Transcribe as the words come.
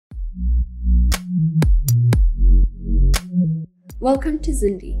Welcome to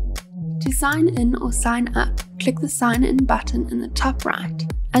Zindi. To sign in or sign up, click the sign in button in the top right.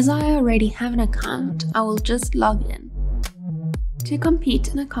 As I already have an account, I will just log in. To compete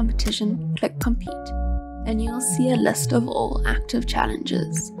in a competition, click compete, and you'll see a list of all active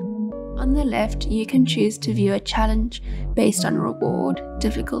challenges. On the left, you can choose to view a challenge based on reward,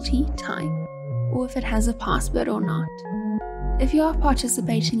 difficulty, time, or if it has a password or not. If you are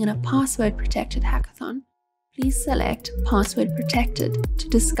participating in a password-protected hackathon, please select Password Protected to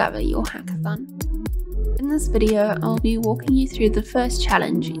discover your hackathon. In this video, I'll be walking you through the first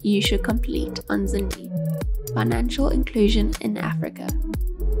challenge you should complete on Zindi: Financial Inclusion in Africa.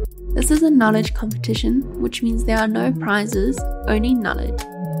 This is a knowledge competition, which means there are no prizes, only knowledge,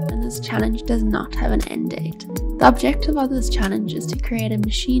 and this challenge does not have an end date. The objective of this challenge is to create a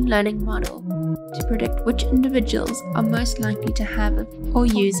machine learning model to predict which individuals are most likely to have or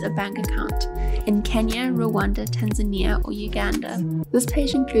use a bank account in Kenya, Rwanda, Tanzania, or Uganda. This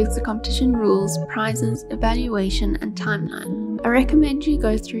page includes the competition rules, prizes, evaluation, and timeline. I recommend you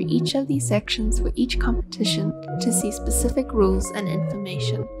go through each of these sections for each competition to see specific rules and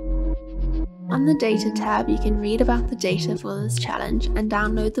information. On the Data tab, you can read about the data for this challenge and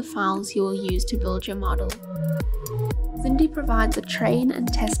download the files you will use to build your model. Zindi provides a train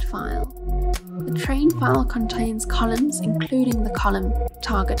and test file. The train file contains columns, including the column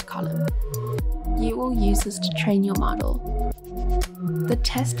target column. You will use this to train your model. The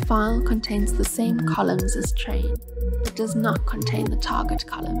test file contains the same columns as train, but does not contain the target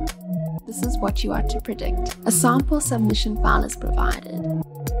column. This is what you are to predict. A sample submission file is provided.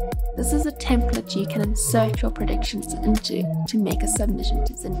 This is a template you can insert your predictions into to make a submission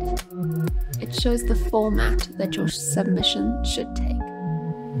to Zindi. It shows the format that your submission should take.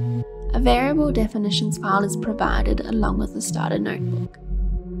 A variable definitions file is provided along with the starter notebook.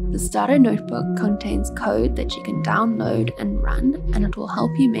 The starter notebook contains code that you can download and run, and it will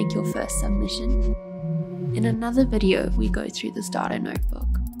help you make your first submission. In another video, we go through the starter notebook.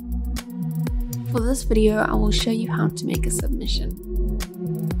 For this video, I will show you how to make a submission.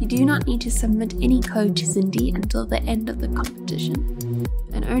 You do not need to submit any code to Zindi until the end of the competition,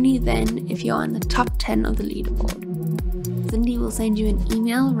 and only then if you are in the top 10 of the leaderboard. Zindi will send you an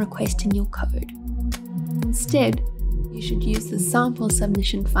email requesting your code. Instead, you should use the sample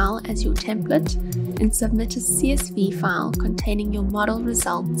submission file as your template and submit a CSV file containing your model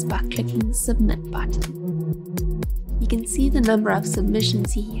results by clicking the submit button. You can see the number of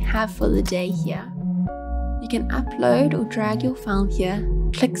submissions you have for the day here. You can upload or drag your file here,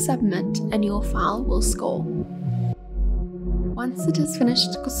 click submit, and your file will score. Once it is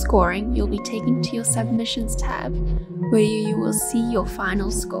finished scoring, you'll be taken to your submissions tab, where you will see your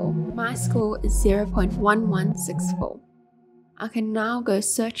final score. My score is 0.1164. I can now go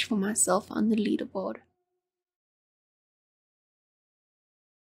search for myself on the leaderboard.